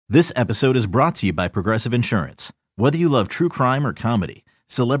This episode is brought to you by Progressive Insurance. Whether you love true crime or comedy,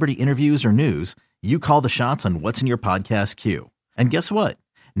 celebrity interviews or news, you call the shots on what's in your podcast queue. And guess what?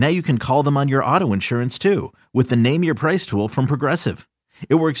 Now you can call them on your auto insurance too with the Name Your Price tool from Progressive.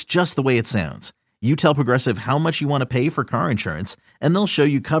 It works just the way it sounds. You tell Progressive how much you want to pay for car insurance, and they'll show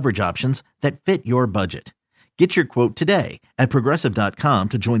you coverage options that fit your budget. Get your quote today at Progressive.com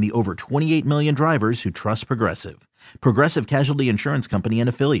to join the over 28 million drivers who trust Progressive. Progressive Casualty Insurance Company and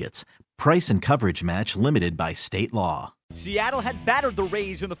Affiliates. Price and coverage match limited by state law. Seattle had battered the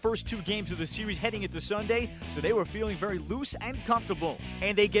Rays in the first two games of the series heading into Sunday, so they were feeling very loose and comfortable.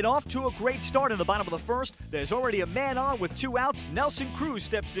 And they get off to a great start in the bottom of the first. There's already a man on with 2 outs. Nelson Cruz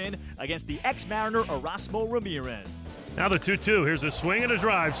steps in against the ex-Mariner Erasmo Ramirez. Now the 2-2. Here's a swing and a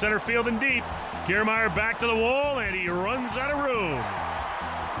drive. Center field and deep. Kiermaier back to the wall, and he runs out of room.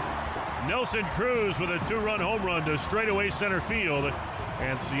 Nelson Cruz with a 2-run home run to straightaway center field.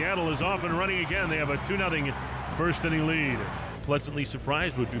 And Seattle is off and running again. They have a 2-0 first inning lead. Pleasantly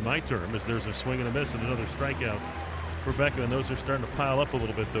surprised would be my term, as there's a swing and a miss and another strikeout for Beckham. And those are starting to pile up a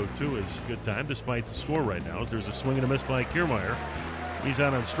little bit, though, too. It's a good time, despite the score right now, as there's a swing and a miss by Kiermaier. He's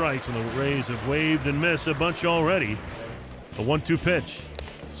out on strikes, and the Rays have waved and missed a bunch already. A 1-2 pitch.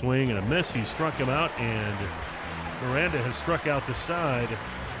 Swing and a miss. He struck him out, and Miranda has struck out the side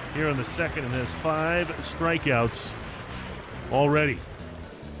here in the second and has 5 strikeouts already.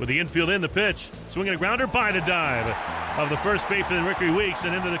 With the infield in, the pitch. Swinging a grounder by the dive of the first baseman, Ricky Weeks,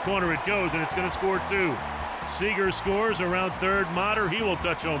 and into the corner it goes, and it's going to score 2. Seager scores around third. Motter, he will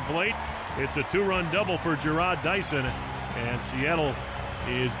touch home plate. It's a 2-run double for Jarrod Dyson, and Seattle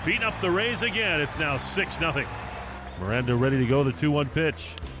is beating up the Rays again. It's now 6-0. Miranda ready to go, the 2-1 pitch.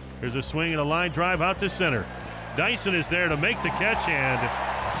 Here's a swing and a line drive out to center. Dyson is there to make the catch, and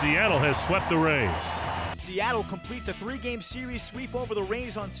Seattle has swept the Rays. Seattle completes a 3-game series sweep over the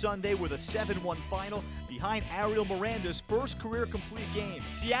Rays on Sunday with a 7-1 final behind Ariel Miranda's first career complete game.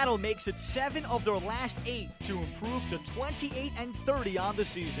 Seattle makes it 7 of their last 8 to improve to 28-30 on the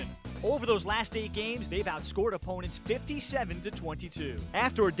season. Over those last 8 games, they've outscored opponents 57-22.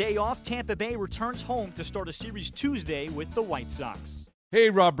 After a day off, Tampa Bay returns home to start a series Tuesday with the White Sox. Hey,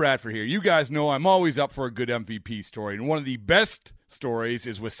 Rob Bradford here. You guys know I'm always up for a good MVP story, and one of the best stories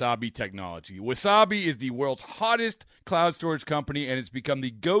is Wasabi Technology. Wasabi is the world's hottest cloud storage company, and it's become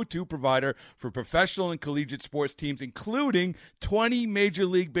the go-to provider for professional and collegiate sports teams, including 20 Major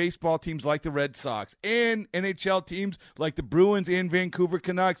League Baseball teams like the Red Sox and NHL teams like the Bruins and Vancouver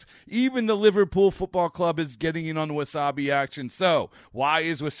Canucks. Even the Liverpool Football Club is getting in on the Wasabi action. So, why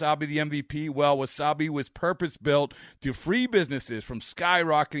is Wasabi the MVP? Well, Wasabi was purpose-built to free businesses from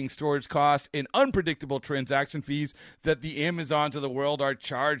skyrocketing storage costs and unpredictable transaction fees that the Amazons of the world are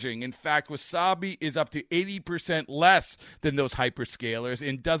charging. In fact, Wasabi is up to 80% less than those hyperscalers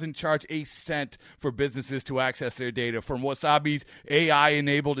and doesn't charge a cent for businesses to access their data. From Wasabi's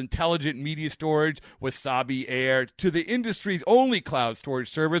AI-enabled intelligent media storage, Wasabi Air, to the industry's only cloud storage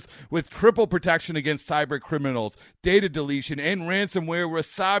service with triple protection against cyber criminals, data deletion, and ransomware,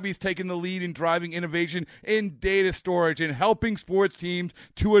 Wasabi's taken the lead in driving innovation in data storage and helping sports teams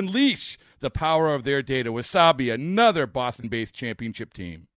to unleash the power of their data. Wasabi, another Boston-based championship team.